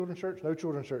Children's church? No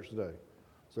children's church today.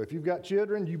 So if you've got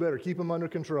children, you better keep them under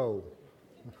control.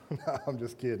 No, I'm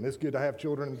just kidding. It's good to have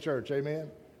children in the church, amen?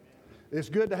 It's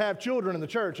good to have children in the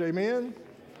church, amen?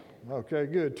 Okay,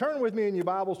 good. Turn with me in your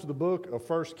Bibles to the book of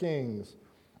 1 Kings.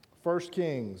 1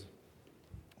 Kings.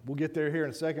 We'll get there here in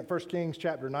a second. 1 Kings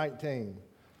chapter 19.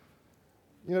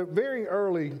 You know, very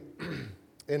early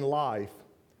in life,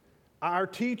 our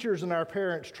teachers and our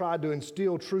parents tried to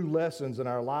instill true lessons in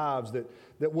our lives that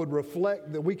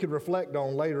we could reflect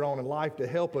on later on in life to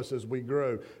help us as we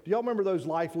grow. Do y'all remember those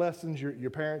life lessons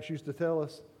your parents used to tell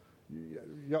us?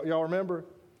 Y'all remember?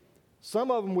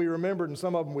 Some of them we remembered and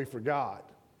some of them we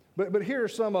forgot. But here are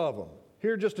some of them.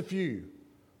 Here are just a few.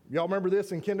 Y'all remember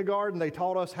this in kindergarten? They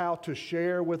taught us how to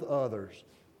share with others.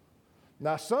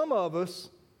 Now, some of us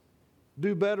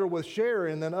do better with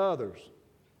sharing than others,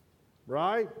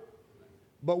 right?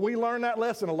 But we learned that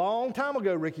lesson a long time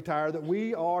ago, Ricky Tyre, that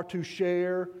we are to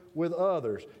share with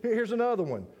others. Here's another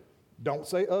one. Don't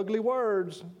say ugly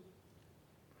words.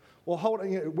 Well, hold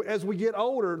on. As we get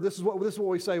older, this is what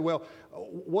we say. Well,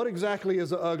 what exactly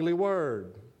is an ugly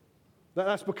word?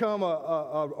 That's become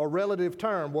a relative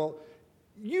term. Well,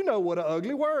 you know what an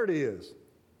ugly word is,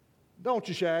 don't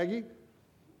you, Shaggy?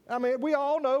 I mean, we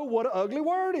all know what an ugly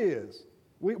word is.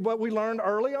 But we learned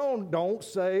early on, don't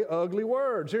say ugly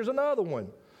words. Here's another one.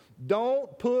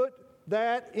 Don't put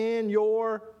that in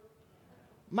your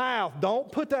mouth.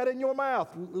 Don't put that in your mouth.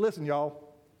 Listen,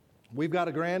 y'all, we've got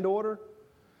a granddaughter.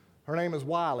 Her name is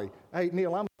Wiley. Hey,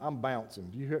 Neil, I'm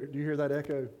bouncing. Do you hear that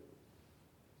echo?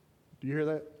 Do you hear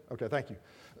that? Okay, thank you.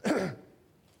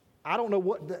 I don't know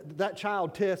what, that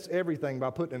child tests everything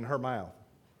by putting it in her mouth.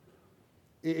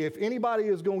 If anybody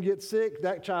is going to get sick,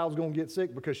 that child's going to get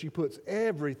sick because she puts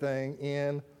everything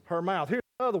in her mouth. Here's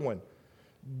another one.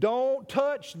 Don't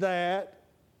touch that,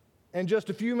 and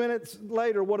just a few minutes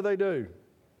later, what do?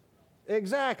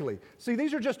 Exactly. See,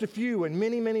 these are just a few and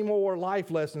many, many more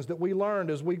life lessons that we learned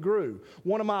as we grew.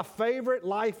 One of my favorite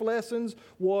life lessons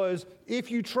was if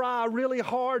you try really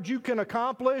hard, you can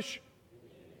accomplish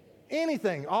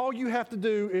anything. All you have to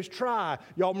do is try.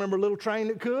 Y'all remember Little Train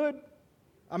That Could?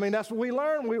 I mean, that's what we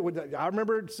learned. I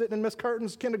remember sitting in Miss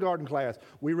Curtin's kindergarten class.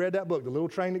 We read that book, The Little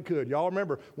Train That Could. Y'all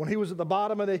remember when he was at the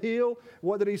bottom of the hill,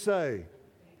 what did he say?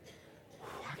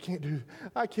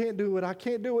 I can't do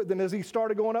it. Then as he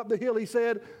started going up the hill, he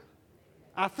said,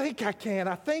 I think I can.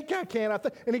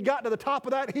 And he got to the top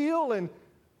of that hill, and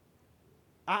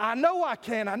I know I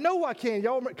can.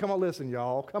 Y'all, come on, listen,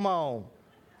 y'all. Come on.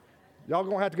 Y'all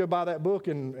going to have to go buy that book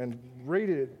and read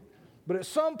it. But at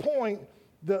some point,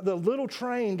 the little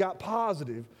train got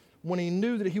positive when he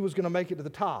knew that he was going to make it to the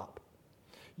top.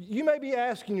 You may be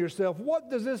asking yourself, what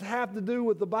does this have to do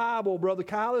with the Bible, Brother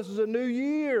Kyle? This is a new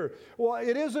year. Well,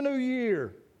 it is a new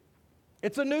year.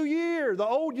 It's a new year. The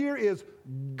old year is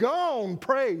gone,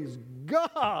 praise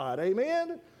God.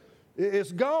 Amen?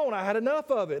 It's gone. I had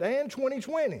enough of it. And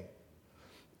 2020.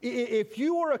 If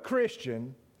you are a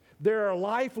Christian, there are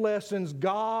life lessons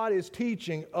God is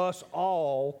teaching us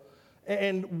all,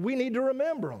 and we need to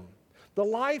remember them. The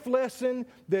life lesson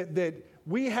that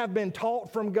we have been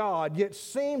taught from God, yet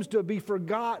seems to be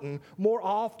forgotten more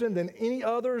often than any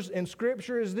others in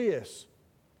Scripture is this.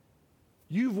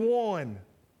 You've won.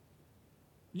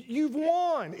 You've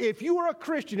won. If you are a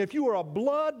Christian, if you are a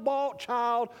blood-bought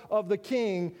child of the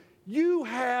King, you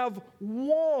have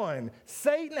won.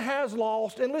 Satan has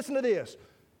lost, and listen to this.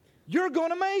 You're going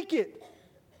to make it.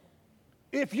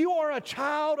 If you are a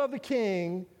child of the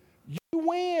King, you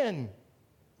win.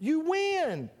 You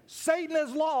win. Satan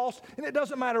has lost, and it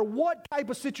doesn't matter what type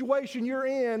of situation you're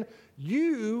in,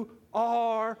 you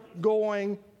are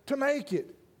going to make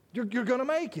it. You're going to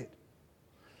make it.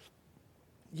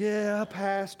 Yeah,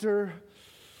 Pastor.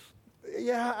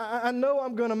 Yeah, I know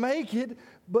I'm going to make it,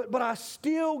 but I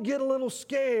still get a little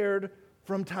scared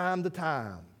from time to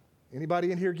time.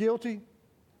 Anybody in here guilty?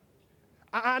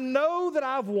 I know that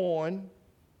I've won.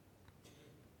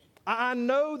 I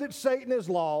know that Satan is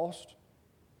lost.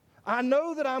 I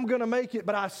know that I'm going to make it,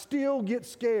 but I still get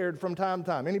scared from time to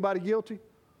time. Anybody guilty?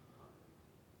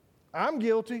 I'm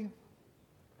guilty.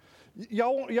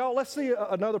 Y'all, let's see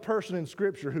another person in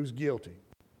Scripture who's guilty.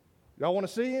 Y'all want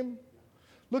to see him?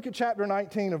 Look at chapter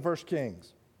 19 of 1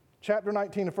 Kings. Chapter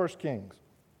 19 of 1 Kings.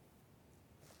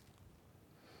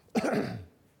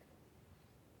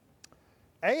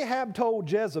 Ahab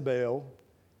told Jezebel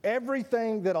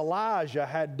everything that Elijah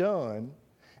had done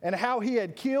and how he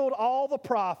had killed all the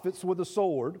prophets with a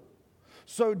sword.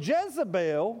 So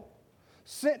Jezebel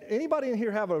sent, anybody in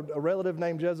here have a relative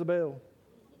named Jezebel?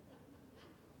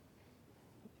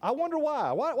 I wonder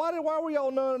why. Why were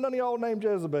y'all none of y'all named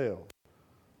Jezebel?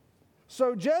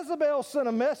 So Jezebel sent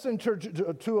a messenger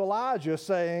to Elijah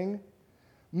saying,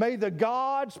 may the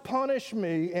gods punish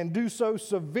me and do so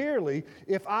severely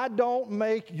if I don't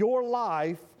make your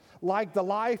life like the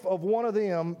life of one of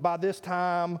them by this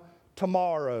time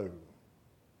tomorrow.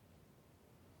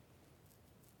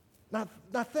 Now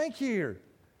think here.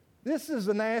 This is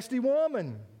a nasty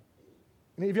woman.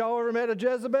 Any of y'all ever met a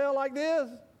Jezebel like this?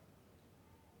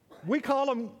 We call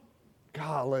them,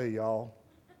 golly, y'all.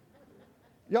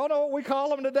 Y'all know what we call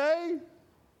them today?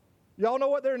 Y'all know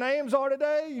what their names are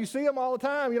today? You see them all the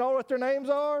time. You know what their names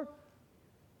are?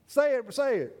 Say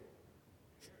it.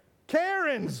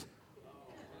 Karens.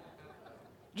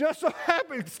 Just so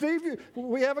happens, Steve,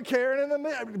 we have a Karen in the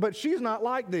middle, but she's not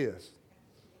like this.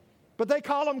 But they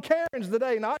call them Karens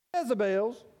today, not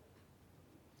Jezebels.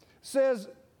 Says,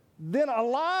 then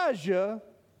Elijah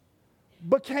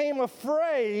became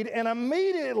afraid and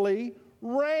immediately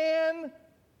ran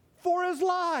for his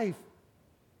life.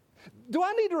 Do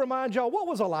I need to remind y'all, what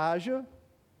was Elijah?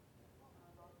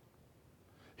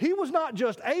 He was not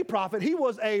just a prophet, he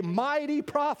was a mighty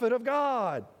prophet of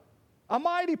God. A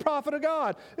mighty prophet of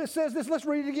God. It says this, let's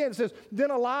read it again. It says, then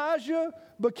Elijah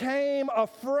became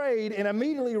afraid and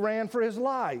immediately ran for his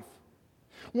life.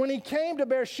 When he came to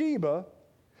Beersheba,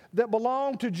 that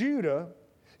belonged to Judah,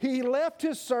 he left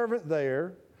his servant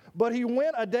there, but he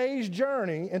went a day's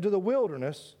journey into the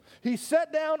wilderness. He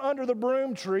sat down under the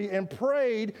broom tree and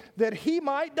prayed that he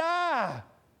might die.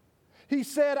 He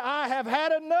said, I have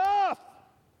had enough.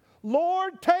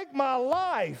 Lord, take my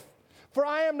life, for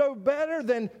I am no better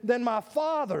than my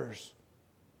fathers.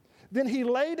 Then he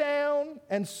lay down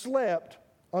and slept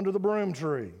under the broom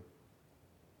tree.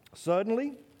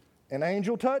 Suddenly, an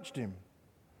angel touched him.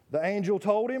 The angel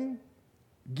told him,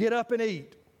 get up and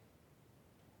eat.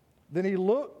 Then he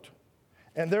looked,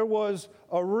 and there was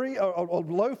a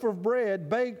loaf of bread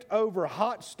baked over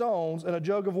hot stones and a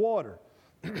jug of water.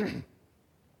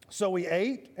 So he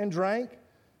ate and drank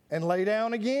and lay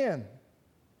down again.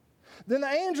 Then the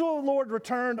angel of the Lord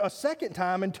returned a second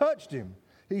time and touched him.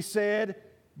 He said,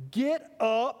 get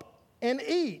up and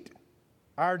eat.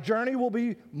 The journey will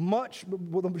be much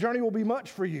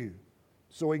for you.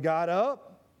 So he got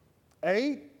up,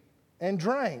 ate, and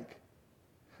drank.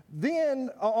 Then,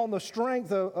 on the strength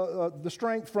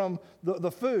from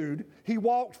the food, he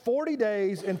walked 40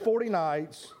 days and 40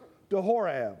 nights to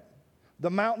Horeb, the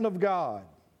mountain of God.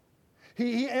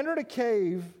 He entered a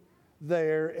cave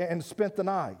there and spent the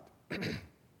night.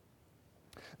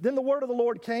 Then the word of the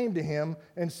Lord came to him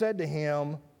and said to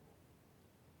him,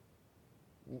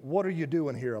 what are you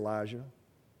doing here, Elijah?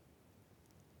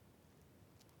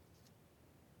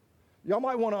 Y'all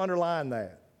might want to underline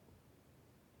that.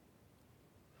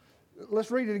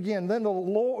 Let's read it again. Then the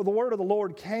word of the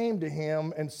Lord came to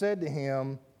him and said to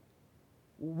him,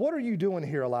 what are you doing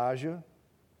here, Elijah?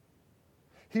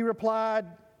 He replied,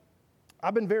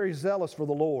 I've been very zealous for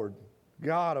the Lord,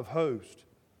 God of hosts.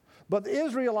 But the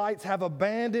Israelites have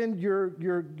abandoned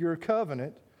your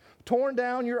covenant, torn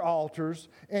down your altars,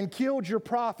 and killed your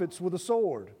prophets with a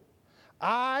sword.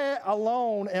 I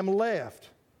alone am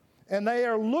left, and they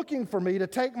are looking for me to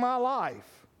take my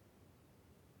life.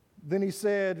 Then he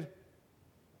said,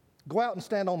 go out and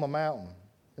stand on the mountain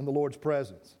in the Lord's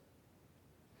presence.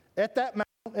 At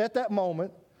that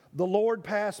moment, the Lord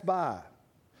passed by.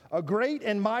 A great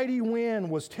and mighty wind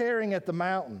was tearing at the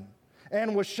mountain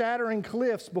and was shattering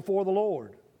cliffs before the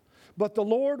Lord. But the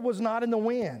Lord was not in the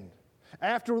wind.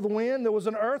 After the wind, there was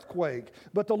an earthquake,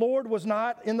 but the Lord was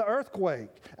not in the earthquake.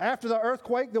 After the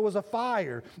earthquake, there was a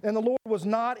fire, and the Lord was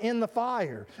not in the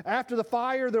fire. After the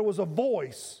fire, there was a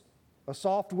voice, a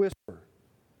soft whisper.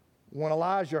 When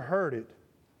Elijah heard it,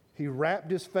 he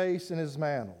wrapped his face in his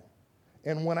mantle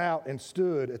and went out and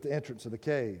stood at the entrance of the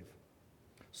cave.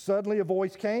 Suddenly a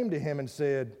voice came to him and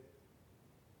said,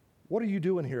 what are you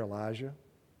doing here, Elijah?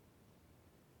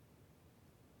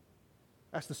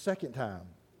 That's the second time.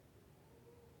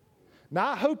 Now,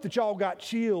 I hope that y'all got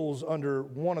chills under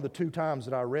one of the two times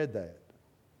that I read that.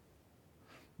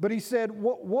 But he said,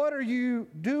 what are you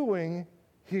doing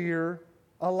here,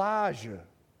 Elijah?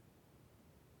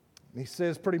 And he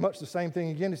says pretty much the same thing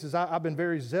again. He says, I've been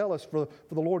very zealous for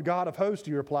the Lord God of hosts,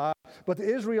 he replied. But the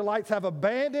Israelites have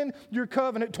abandoned your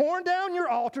covenant, torn down your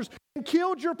altars, and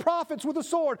killed your prophets with a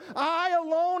sword. I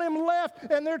alone am left,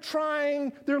 and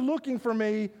they're looking for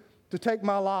me to take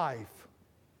my life.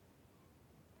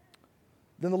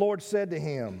 Then the Lord said to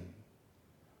him,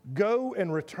 go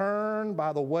and return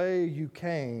by the way you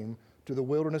came to the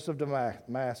wilderness of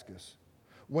Damascus.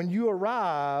 When you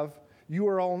arrive, you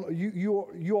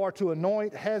are to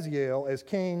anoint Hazael as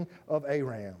king of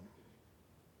Aram.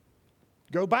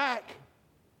 Go back.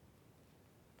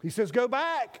 He says, go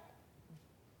back.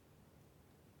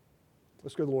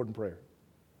 Let's go to the Lord in prayer.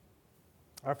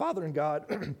 Our Father in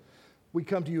God, we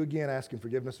come to you again asking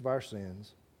forgiveness of our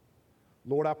sins.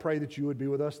 Lord, I pray that you would be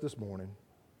with us this morning.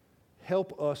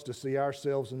 Help us to see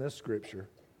ourselves in this scripture.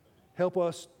 Help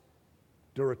us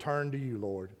to return to you,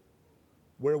 Lord,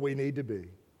 where we need to be.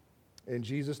 In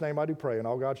Jesus' name I do pray. And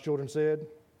all God's children said,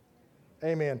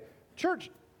 amen.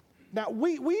 Church, now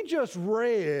we just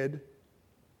read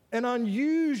an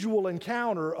unusual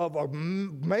encounter of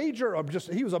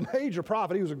he was a major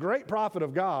prophet. He was a great prophet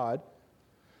of God.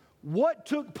 What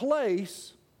took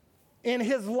place in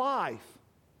his life.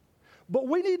 But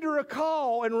we need to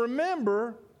recall and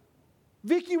remember,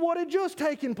 Vicki, what had just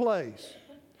taken place.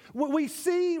 We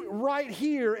see right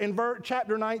here in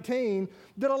chapter 19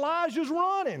 that Elijah's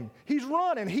running. He's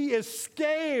running. He is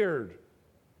scared.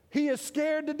 He is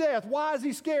scared to death. Why is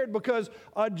he scared? Because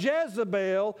a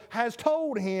Jezebel has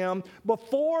told him,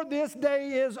 before this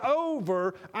day is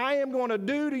over, I am going to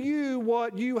do to you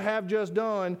what you have just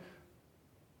done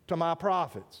to my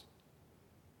prophets.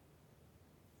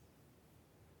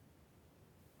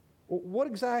 What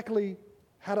exactly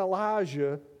had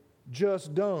Elijah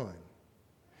just done?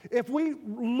 If we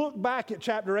look back at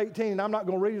chapter 18, and I'm not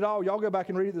going to read it all, y'all go back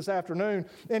and read it this afternoon.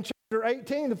 In chapter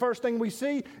 18, the first thing we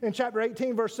see in chapter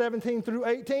 18, verse 17 through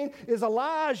 18, is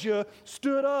Elijah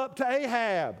stood up to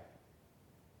Ahab.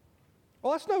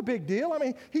 Well, that's no big deal. I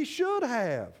mean, he should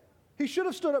have. He should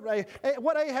have stood up to Ahab.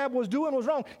 What Ahab was doing was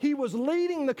wrong. He was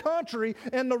leading the country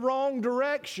in the wrong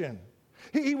direction.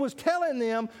 He was telling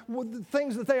them the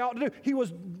things that they ought to do. He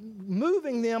was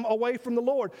moving them away from the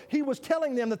Lord. He was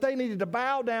telling them that they needed to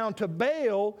bow down to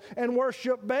Baal and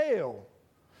worship Baal.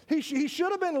 He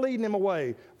should have been leading them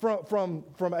away from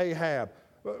Ahab.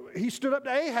 He stood up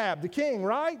to Ahab, the king,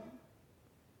 right?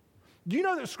 Do you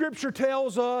know that Scripture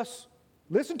tells us,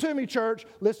 listen to me, church,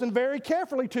 listen very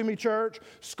carefully to me, church.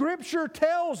 Scripture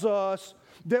tells us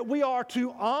that we are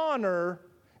to honor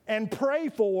and pray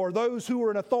for those who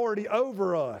are in authority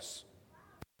over us.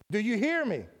 Do you hear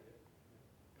me?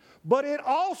 But it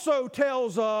also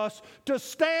tells us to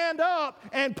stand up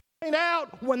and point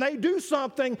out when they do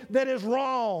something that is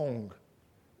wrong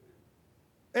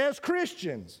as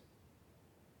Christians.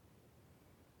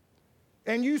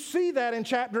 And you see that in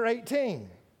chapter 18.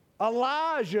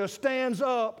 Elijah stands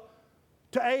up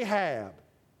to Ahab.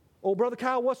 Oh, Brother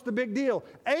Kyle, what's the big deal?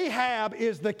 Ahab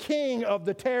is the king of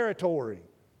the territory.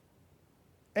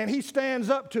 And he stands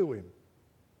up to him.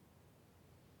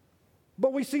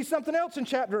 But we see something else in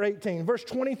chapter 18, verse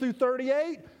 20 through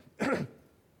 38.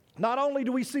 Not only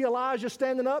do we see Elijah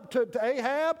standing up to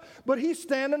Ahab, but he's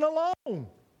standing alone.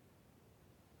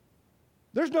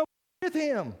 There's nobody with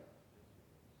him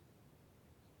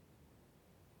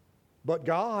but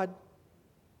God.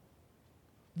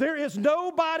 There is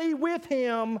nobody with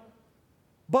him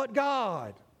but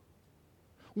God.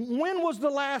 When was the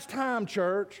last time,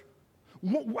 church?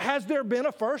 Has there been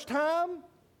a first time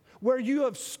where you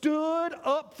have stood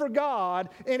up for God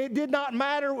and it did not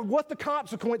matter what the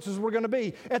consequences were going to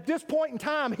be? At this point in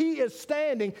time, he is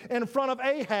standing in front of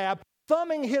Ahab,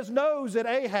 thumbing his nose at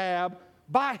Ahab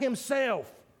by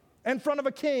himself, in front of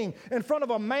a king, in front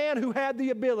of a man who had the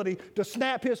ability to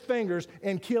snap his fingers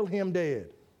and kill him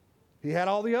dead. He had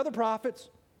all the other prophets,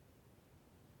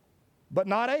 but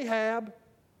not Ahab.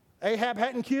 Ahab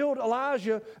hadn't killed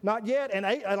Elijah, not yet. And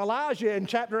Elijah in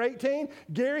chapter 18,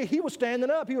 Gary, he was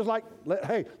standing up. He was like,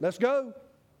 hey, let's go.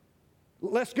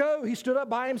 Let's go. He stood up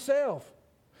by himself.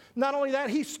 Not only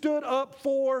that, he stood up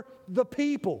for the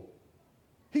people.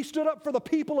 He stood up for the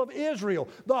people of Israel,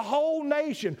 the whole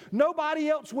nation. Nobody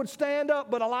else would stand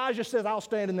up, but Elijah says, I'll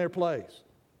stand in their place.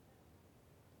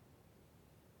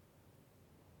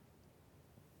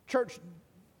 Church,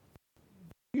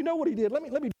 you know what he did? Let me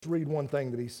just read one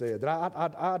thing that he said that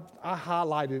I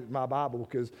highlighted in my Bible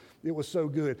because it was so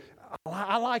good.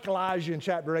 I like Elijah in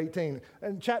chapter 18.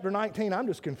 In chapter 19, I'm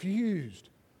just confused.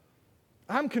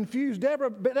 I'm confused. Deborah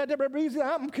Beasley,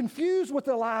 I'm confused with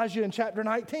Elijah in chapter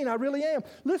 19. I really am.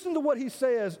 Listen to what he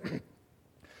says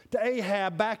to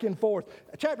Ahab back and forth.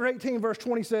 Chapter 18, verse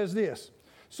 20 says this.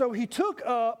 So he took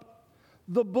up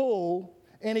the bull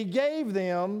and he gave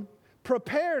them,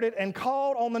 prepared it, and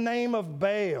called on the name of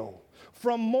Baal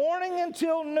from morning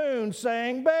until noon,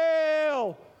 saying,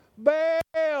 Baal,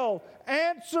 Baal,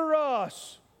 answer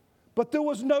us. But there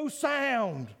was no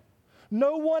sound.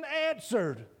 No one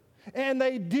answered. And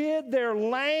they did their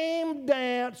lame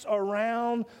dance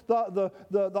around the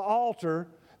altar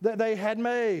that they had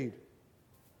made.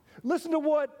 Listen to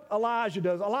what Elijah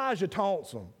does. Elijah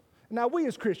taunts them. Now, we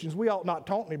as Christians, we ought not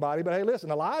taunt anybody, but hey,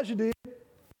 listen, Elijah did.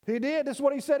 He did. This is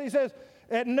what he said. He says,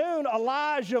 At noon,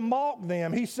 Elijah mocked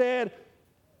them. He said,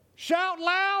 shout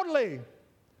loudly.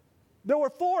 There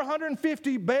were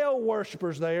 450 Baal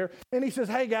worshipers there. And he says,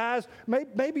 hey guys,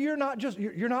 maybe you're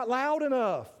not loud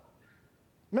enough.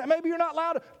 Maybe you're not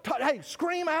loud. Hey,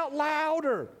 scream out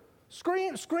louder.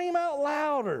 Scream out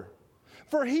louder.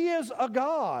 For he is a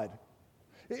God.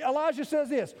 Elijah says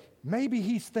this, maybe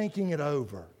he's thinking it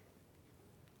over.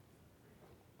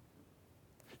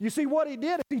 You see, what he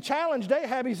did is he challenged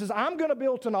Ahab. He says, I'm going to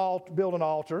build an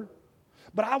altar,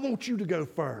 but I want you to go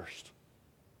first.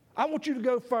 I want you to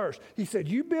go first. He said,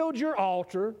 you build your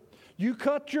altar, you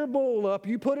cut your bull up,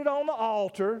 you put it on the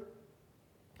altar,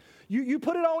 you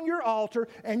put it on your altar,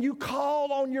 and you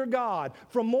call on your God.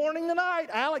 From morning to night,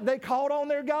 Alec, they called on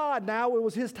their God. Now it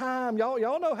was his time.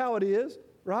 Y'all know how it is,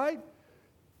 right?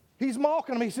 He's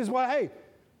mocking them. He says, well, hey,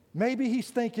 maybe he's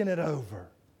thinking it over.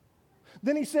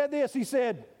 Then he said this. He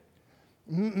said,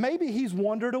 maybe he's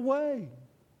wandered away.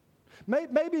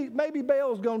 Maybe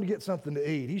Baal's going to get something to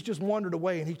eat. He's just wandered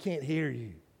away and he can't hear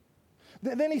you.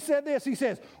 Then he said this. He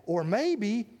says, or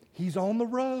maybe he's on the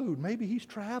road. Maybe he's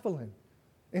traveling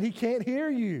and he can't hear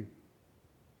you.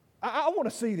 I want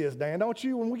to see this, Dan, don't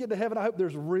you? When we get to heaven, I hope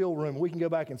there's a real room. We can go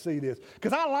back and see this.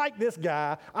 Because I like this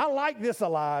guy. I like this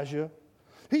Elijah.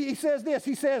 He says this.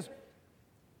 He says,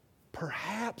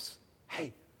 perhaps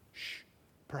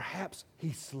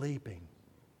he's sleeping.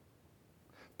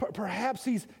 Perhaps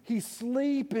he's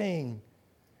sleeping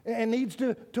and needs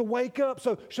to wake up.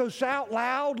 So shout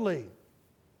loudly.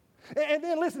 And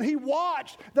then listen, he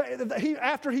watched.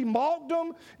 After he mocked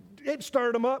them, it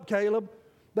stirred them up, Caleb.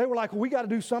 They were like, well, we got to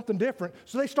do something different.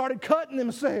 So they started cutting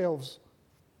themselves.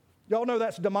 Y'all know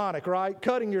that's demonic, right?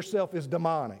 Cutting yourself is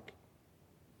demonic.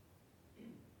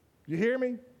 You hear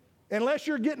me? Unless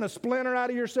you're getting a splinter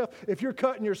out of yourself, if you're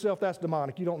cutting yourself, that's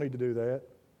demonic. You don't need to do that.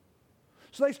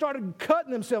 So they started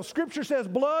cutting themselves. Scripture says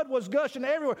blood was gushing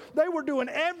everywhere. They were doing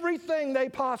everything they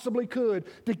possibly could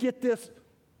to get this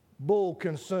bull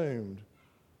consumed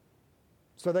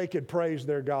so they could praise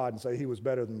their God and say he was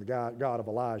better than the God of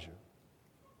Elijah.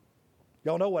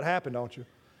 Y'all know what happened, don't you?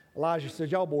 Elijah says,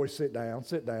 y'all boys sit down,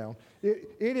 sit down. It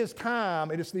is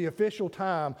time, it is the official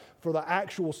time for the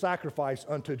actual sacrifice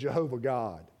unto Jehovah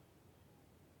God.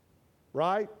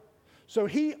 Right? So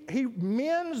he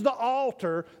mends the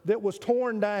altar that was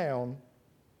torn down.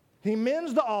 He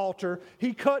mends the altar.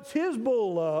 He cuts his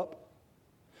bull up.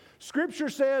 Scripture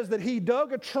says that he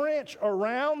dug a trench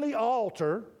around the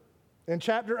altar in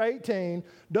chapter 18,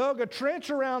 dug a trench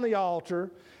around the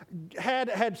altar,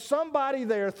 had somebody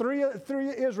there, three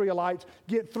Israelites,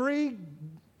 get three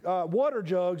water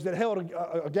jugs that held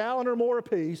a gallon or more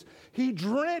apiece. He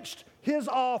drenched his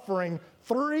offering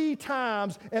 3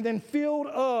 times and then filled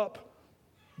up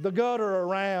the gutter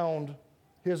around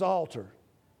his altar.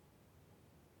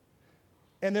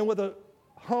 And then with a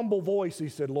humble voice, he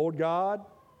said, Lord God,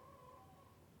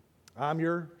 I'm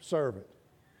your servant.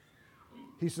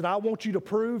 He said, I want you to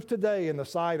prove today in the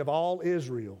sight of all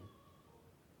Israel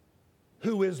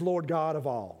who is Lord God of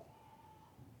all.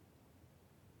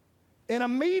 And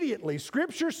immediately,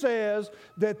 Scripture says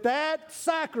that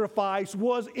sacrifice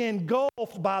was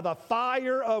engulfed by the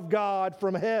fire of God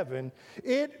from heaven.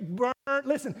 It burned,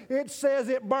 listen, it says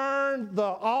it burned the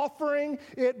offering,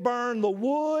 it burned the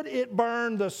wood, it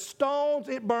burned the stones,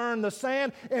 it burned the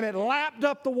sand, and it lapped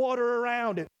up the water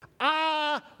around it.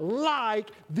 I like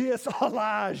this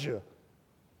Elijah.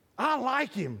 I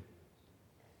like him.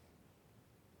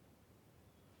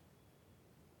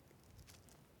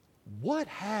 What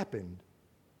happened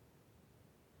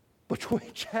between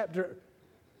chapter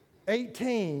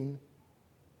 18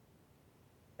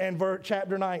 and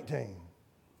chapter 19?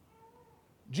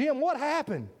 Jim, what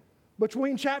happened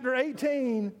between chapter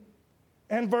 18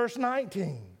 and verse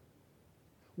 19?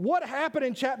 What happened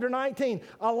in chapter 19?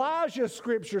 Elijah,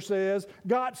 Scripture says,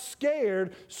 got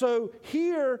scared. So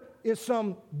here is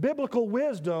some biblical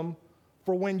wisdom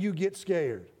for when you get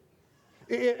scared.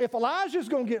 If Elijah's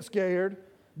going to get scared,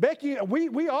 Becky,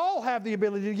 we all have the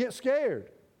ability to get scared.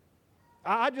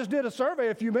 I just did a survey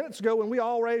a few minutes ago and we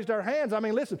all raised our hands. I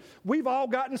mean, listen, we've all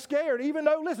gotten scared, even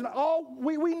though, listen,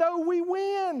 we know we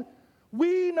win.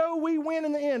 We know we win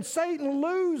in the end. Satan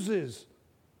loses,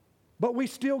 but we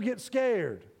still get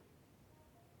scared.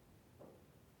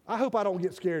 I hope I don't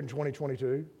get scared in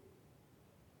 2022.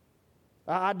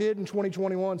 I did in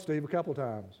 2021, Steve, a couple of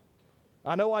times.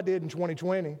 I know I did in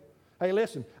 2020. Hey,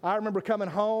 listen, I remember coming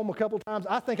home a couple times.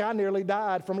 I think I nearly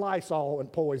died from Lysol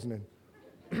and poisoning.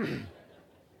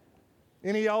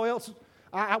 Any of y'all else?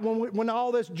 When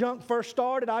all this junk first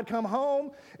started, I'd come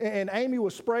home and Amy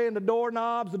was spraying the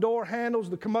doorknobs, the door handles,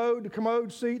 the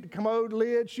commode seat, the commode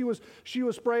lid. She was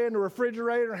spraying the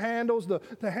refrigerator handles, the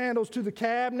handles to the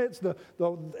cabinets, the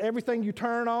everything you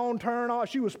turn on, turn off.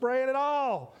 She was spraying it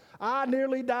all. I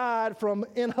nearly died from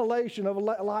inhalation of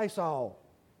Lysol.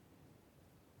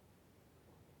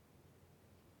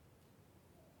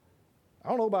 I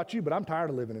don't know about you, but I'm tired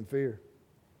of living in fear.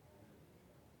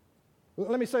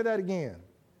 Let me say that again.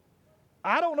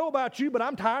 I don't know about you, but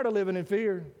I'm tired of living in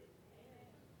fear.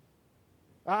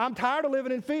 I'm tired of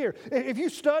living in fear. If you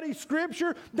study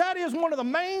Scripture, that is one of the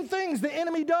main things the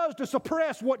enemy does to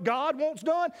suppress what God wants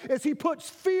done, is he puts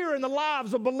fear in the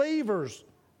lives of believers.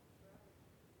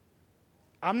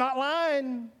 I'm not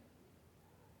lying.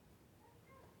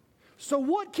 So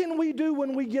what can we do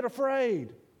when we get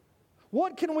afraid?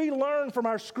 What can we learn from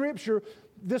our Scripture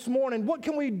this morning? What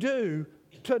can we do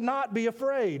to not be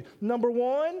afraid? Number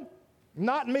one,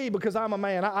 not me, because I'm a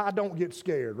man. I don't get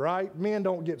scared, right? Men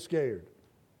don't get scared.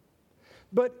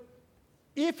 But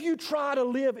if you try to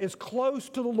live as close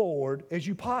to the Lord as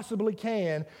you possibly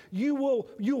can,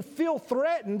 you'll feel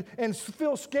threatened and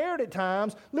feel scared at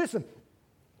times. Listen,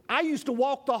 I used to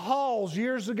walk the halls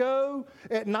years ago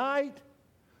at night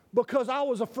because I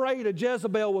was afraid a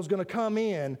Jezebel was going to come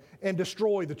in and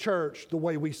destroy the church the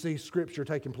way we see Scripture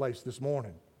taking place this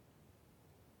morning.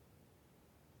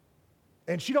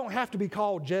 And she don't have to be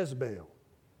called Jezebel.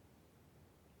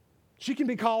 She can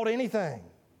be called anything.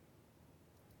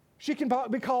 She can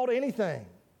be called anything.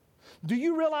 Do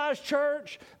you realize,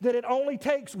 church, that it only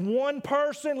takes one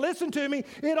person? Listen to me.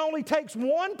 It only takes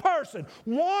one person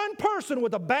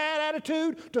with a bad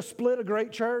attitude to split a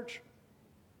great church.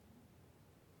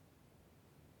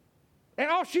 And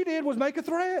all she did was make a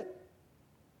threat.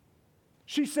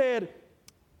 She said,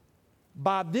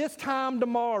 by this time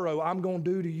tomorrow, I'm going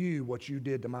to do to you what you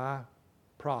did to my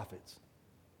prophets.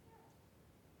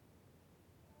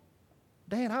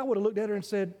 Dan, I would have looked at her and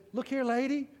said, look here,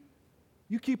 lady,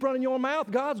 you keep running your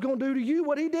mouth, God's going to do to you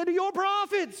what he did to your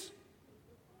prophets.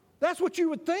 That's what you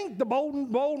would think the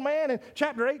bold man in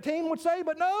chapter 18 would say,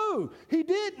 but no, he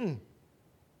didn't.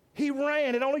 He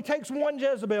ran. It only takes one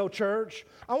Jezebel, church.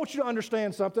 I want you to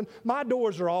understand something. My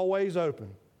doors are always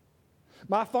open.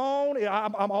 My phone,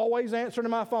 I'm always answering to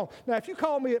my phone. Now, if you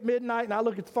call me at midnight and I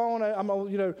look at the phone, I'm,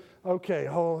 okay,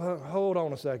 hold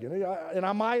on a second. And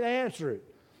I might answer it.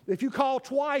 If you call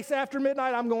twice after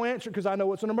midnight, I'm going to answer it because I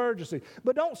know it's an emergency.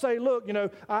 But don't say, look,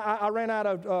 I ran out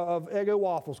of Eggo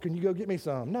waffles. Can you go get me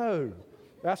some? No.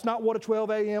 That's not what a 12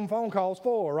 a.m. phone call is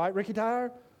for, right, Ricky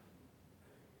Tyre?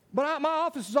 But my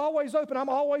office is always open. I'm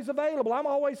always available.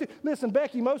 Listen,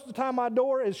 Becky, most of the time my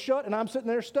door is shut and I'm sitting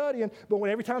there studying. But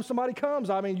every time somebody comes,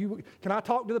 can I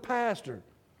talk to the pastor?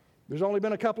 There's only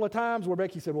been a couple of times where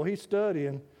Becky said, well, he's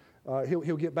studying.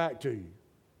 He'll get back to you.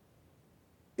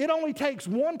 It only takes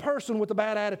one person with a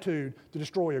bad attitude to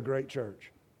destroy a great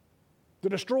church, to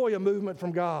destroy a movement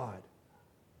from God.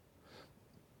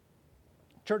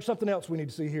 Church, something else we need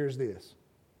to see here is this.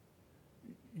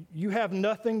 You have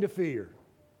nothing to fear.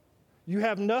 You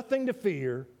have nothing to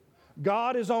fear.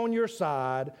 God is on your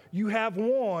side. You have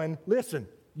won. Listen,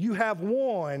 you have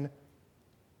won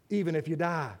even if you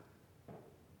die.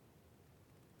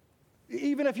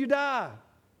 Even if you die.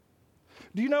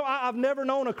 Do you know, I've never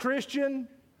known a Christian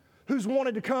who's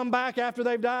wanted to come back after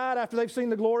they've died, after they've seen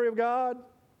the glory of God.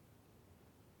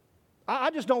 I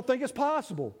just don't think it's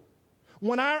possible.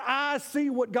 When our eyes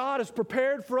see what God has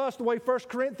prepared for us, the way 1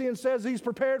 Corinthians says he's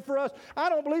prepared for us, I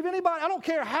don't believe anybody, I don't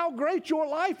care how great your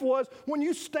life was, when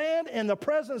you stand in the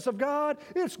presence of God,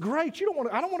 it's great.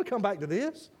 I don't want to come back to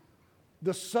this.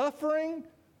 The suffering,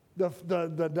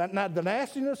 the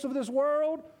nastiness of this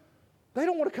world, they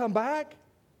don't want to come back.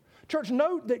 Church,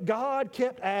 note that God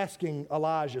kept asking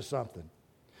Elijah something.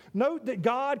 Note that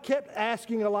God kept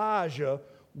asking Elijah,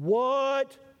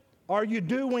 what are you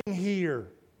doing here?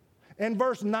 In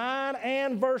verse 9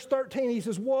 and verse 13, he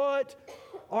says, what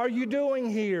are you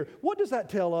doing here? What does that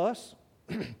tell us?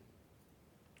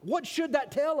 What should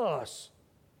that tell us?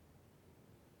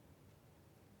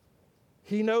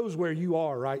 He knows where you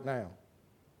are right now.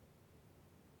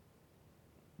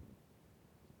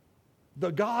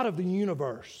 The God of the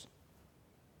universe,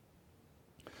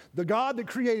 the God that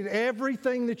created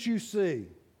everything that you see,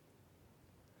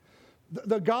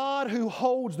 the God who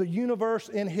holds the universe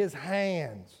in his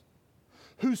hands,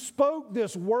 who spoke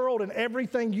this world and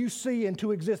everything you see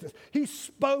into existence. He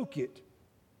spoke it.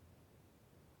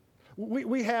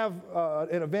 We have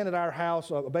an event at our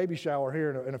house, a baby shower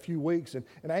here in a few weeks, and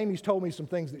Amy's told me some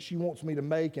things that she wants me to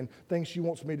make and things she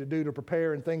wants me to do to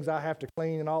prepare and things I have to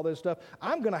clean and all this stuff.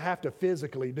 I'm going to have to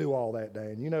physically do all that,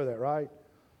 Dan. You know that, right?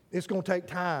 It's going to take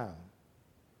time.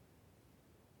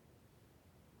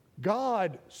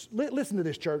 God, listen to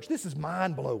this, church. This is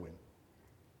mind-blowing.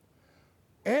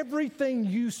 Everything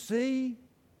you see,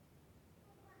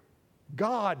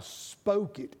 God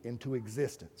spoke it into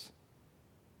existence.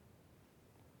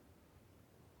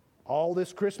 All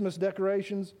this Christmas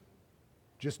decorations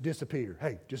just disappear.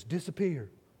 Hey, just disappear.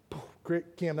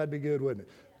 Kim, that'd be good, wouldn't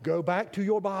it? Go back to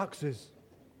your boxes.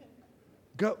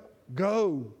 Go.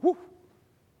 Whew.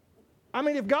 I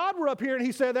mean, if God were up here and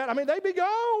he said that, they'd be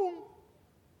gone.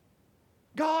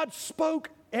 God spoke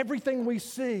everything we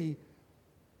see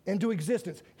into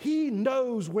existence. He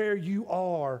knows where you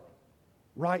are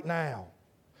right now.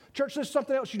 Church, there's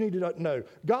something else you need to know.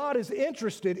 God is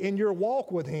interested in your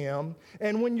walk with Him,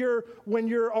 and when you're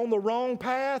on the wrong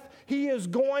path, He is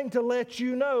going to let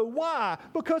you know. Why?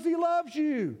 Because He loves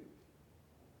you.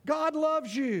 God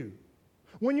loves you.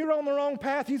 When you're on the wrong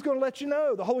path, He's going to let you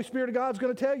know. The Holy Spirit of God's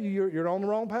going to tell you you're on the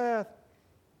wrong path.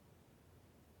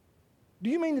 Do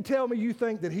you mean to tell me you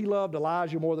think that He loved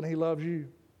Elijah more than He loves you?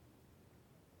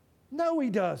 No, He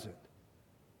doesn't.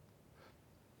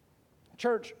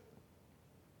 Church,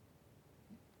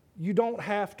 you don't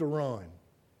have to run.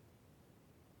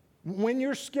 When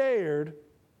you're scared,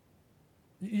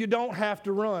 you don't have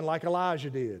to run like Elijah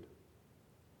did.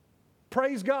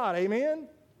 Praise God, amen?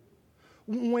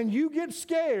 When you get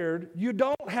scared, you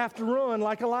don't have to run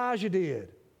like Elijah did.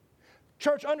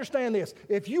 Church, understand this.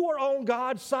 If you are on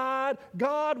God's side,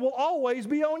 God will always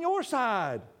be on your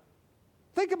side.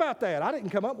 Think about that. I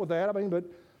didn't come up with that. But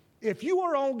if you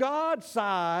are on God's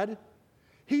side,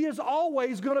 He is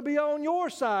always going to be on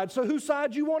your side. So whose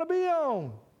side do you want to be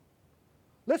on?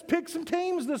 Let's pick some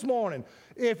teams this morning.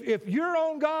 If you're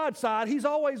on God's side, He's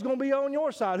always going to be on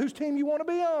your side. Whose team you want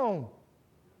to be on?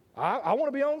 I want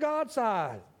to be on God's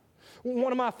side.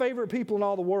 One of my favorite people in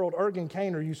all the world, Ergen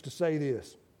Kaner, used to say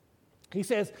this. He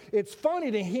says, it's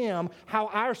funny to him how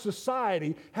our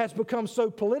society has become so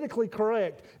politically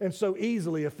correct and so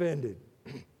easily offended.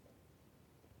 Did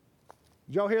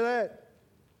y'all hear that?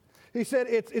 He said,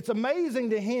 it's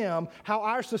amazing to him how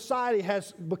our society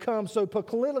has become so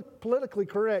politically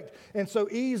correct and so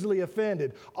easily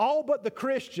offended, all but the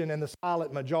Christian and the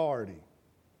silent majority.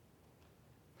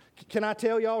 Can I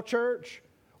tell y'all, church,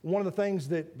 one of the things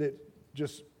that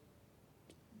just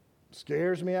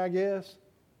scares me, I guess,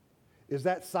 is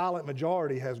that silent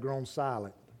majority has grown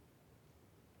silent.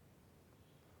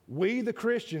 We, the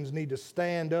Christians, need to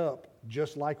stand up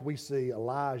just like we see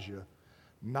Elijah,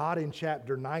 not in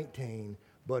chapter 19,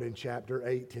 but in chapter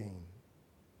 18.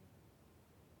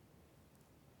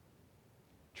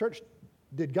 Church,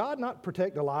 did God not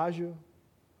protect Elijah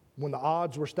when the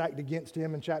odds were stacked against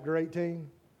him in chapter 18?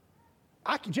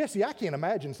 Jesse, I can't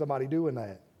imagine somebody doing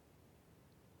that.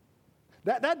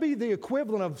 That'd be the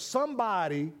equivalent of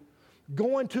somebody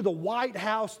going to the White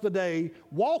House today,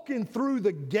 walking through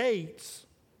the gates.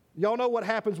 Y'all know what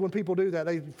happens when people do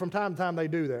that. From time to time they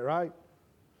do that, right?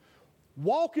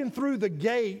 Walking through the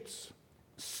gates,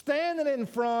 standing in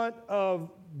front of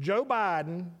Joe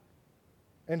Biden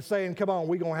and saying, come on,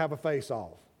 we're going to have a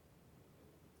face-off.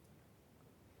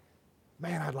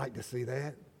 Man, I'd like to see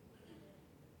that.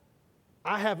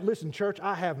 Listen, church,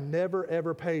 I have never,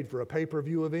 ever paid for a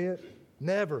pay-per-view event.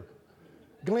 Never.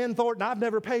 Glenn Thornton, I've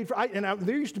never paid for,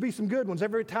 there used to be some good ones.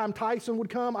 Every time Tyson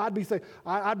would come, I'd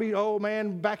be, oh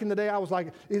man, back in the day, I was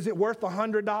like, is it worth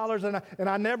 $100? And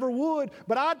I never would,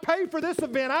 but I'd pay for this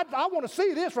event. I want to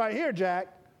see this right here, Jack.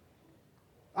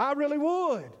 I really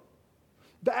would.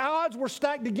 The odds were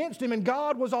stacked against him, and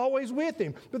God was always with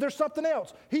him. But there's something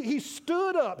else. He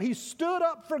stood up. He stood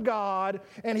up for God,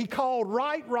 and he called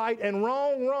right, right, and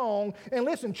wrong, wrong. And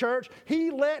listen, church, he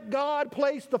let God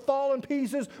place the fallen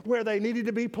pieces where they needed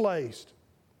to be placed.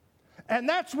 And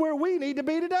that's where we need to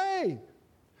be today.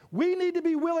 We need to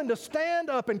be willing to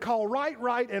stand up and call right,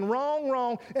 right, and wrong,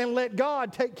 wrong, and let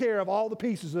God take care of all the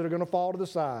pieces that are going to fall to the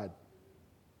side.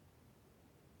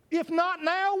 If not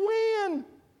now, when?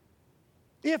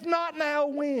 If not now,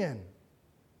 when?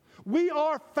 We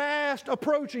are fast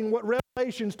approaching what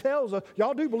Revelations tells us.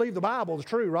 Y'all do believe the Bible is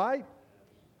true, right?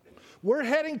 We're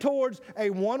heading towards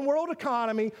a one-world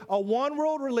economy, a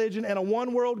one-world religion, and a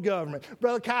one-world government.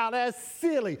 Brother Kyle, that's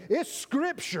silly. It's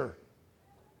Scripture.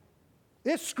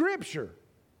 It's Scripture.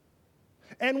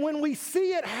 And when we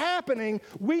see it happening,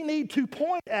 we need to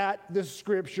point at this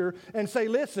Scripture and say,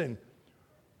 listen,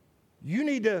 you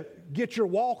need to get your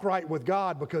walk right with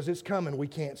God because it's coming. We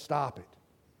can't stop it.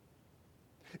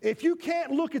 If you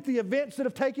can't look at the events that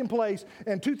have taken place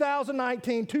in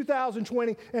 2019,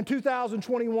 2020, and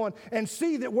 2021 and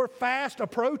see that we're fast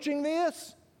approaching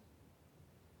this,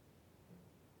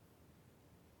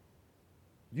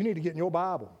 you need to get in your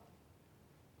Bible,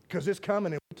 because it's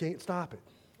coming and we can't stop it.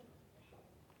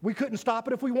 We couldn't stop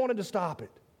it if we wanted to stop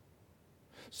it.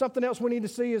 Something else we need to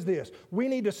see is this. We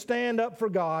need to stand up for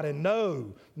God and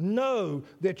know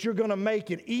that you're going to make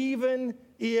it even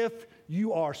if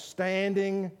you are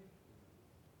standing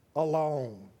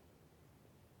alone.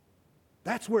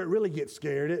 That's where it really gets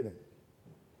scared, isn't it?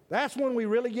 That's when we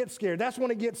really get scared. That's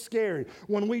when it gets scary.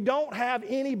 When we don't have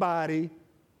anybody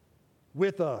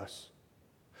with us.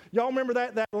 Y'all remember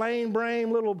that lame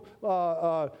brain little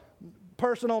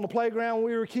person on the playground when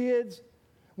we were kids?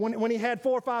 When he had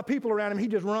 4 or 5 people around him, he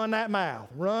just run that mouth.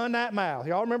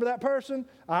 Y'all remember that person?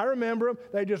 I remember them.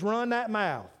 They just run that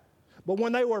mouth. But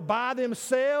when they were by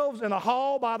themselves in a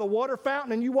hall by the water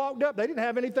fountain and you walked up, they didn't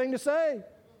have anything to say,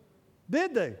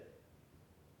 did they?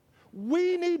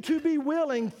 We need to be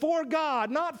willing for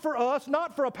God, not for us,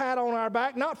 not for a pat on our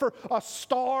back, not for a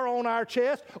star on our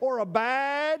chest or a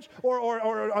badge or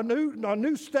a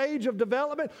new stage of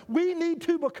development. We need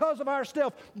to, because of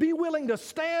ourselves, be willing to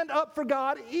stand up for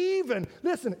God even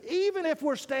if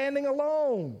we're standing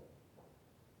alone.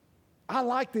 I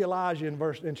like the Elijah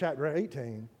in chapter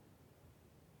 18.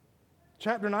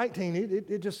 Chapter 19,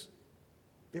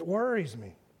 it worries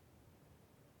me.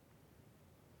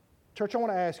 Church, I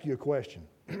want to ask you a question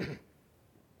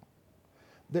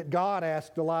that God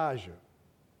asked Elijah.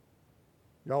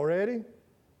 Y'all ready?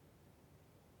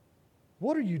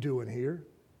 What are you doing here?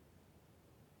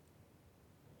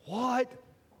 What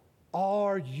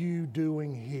are you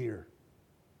doing here?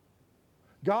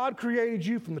 God created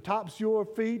you from the tops of your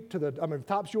feet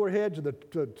tops of your head to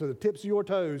the tips of your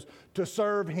toes to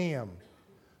serve Him,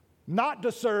 not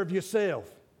to serve yourself.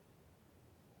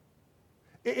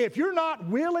 If you're not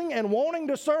willing and wanting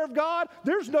to serve God,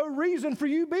 there's no reason for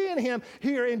you being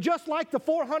here. And just like the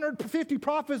 450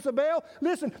 prophets of Baal,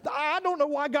 listen, I don't know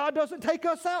why God doesn't take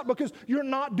us out, because you're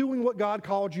not doing what God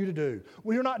called you to do.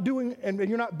 Well, you're not doing, and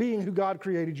you're not being who God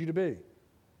created you to be.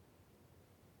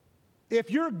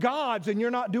 If you're God's and you're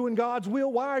not doing God's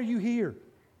will, why are you here?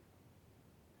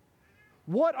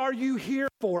 What are you here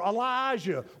for?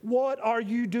 Elijah, what are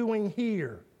you doing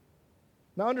here?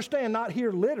 Now understand, not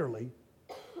here literally,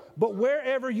 but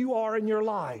wherever you are in your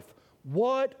life,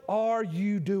 what are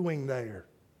you doing there?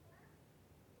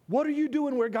 What are you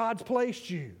doing where God's placed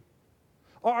you?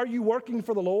 Are you working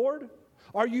for the Lord?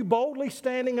 Are you boldly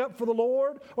standing up for the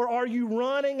Lord? Or are you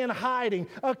running and hiding?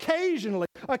 Occasionally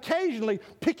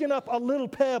picking up a little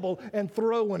pebble and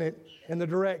throwing it in the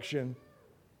direction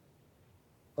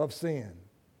of sin.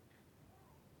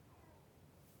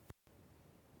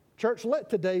 Church, let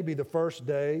today be the first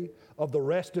day of the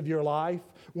rest of your life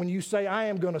when you say, I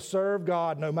am going to serve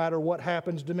God no matter what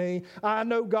happens to me. I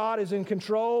know God is in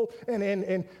control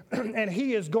and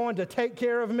He is going to take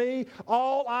care of me.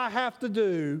 All I have to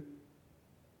do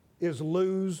is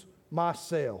lose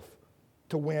myself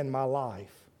to win my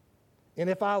life.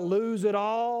 And if I lose it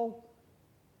all,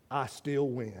 I still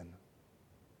win.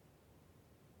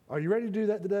 Are you ready to do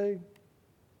that today?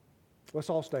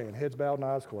 Let's all stand, heads bowed and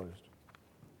eyes closed.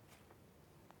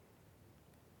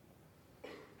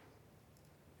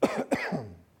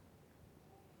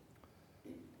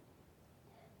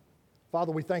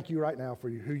 Father, we thank you right now for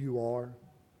who you are,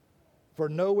 for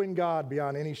knowing, God,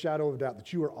 beyond any shadow of doubt,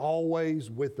 that you are always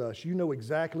with us. You know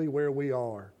exactly where we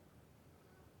are.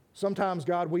 Sometimes,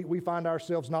 God, we find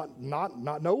ourselves not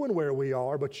knowing where we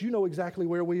are, but you know exactly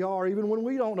where we are, even when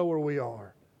we don't know where we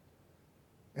are.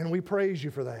 And we praise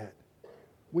you for that.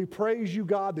 We praise you,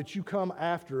 God, that you come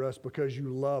after us because you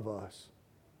love us.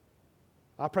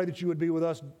 I pray that you would be with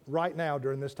us right now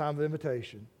during this time of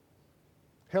invitation.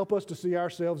 Help us to see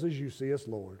ourselves as you see us,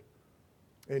 Lord.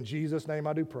 In Jesus' name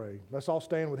I do pray. Let's all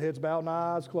stand with heads bowed and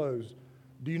eyes closed.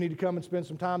 Do you need to come and spend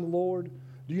some time with the Lord?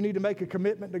 Do you need to make a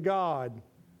commitment to God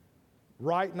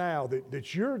right now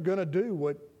that you're going to do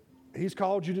what He's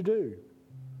called you to do?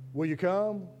 Will you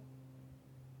come?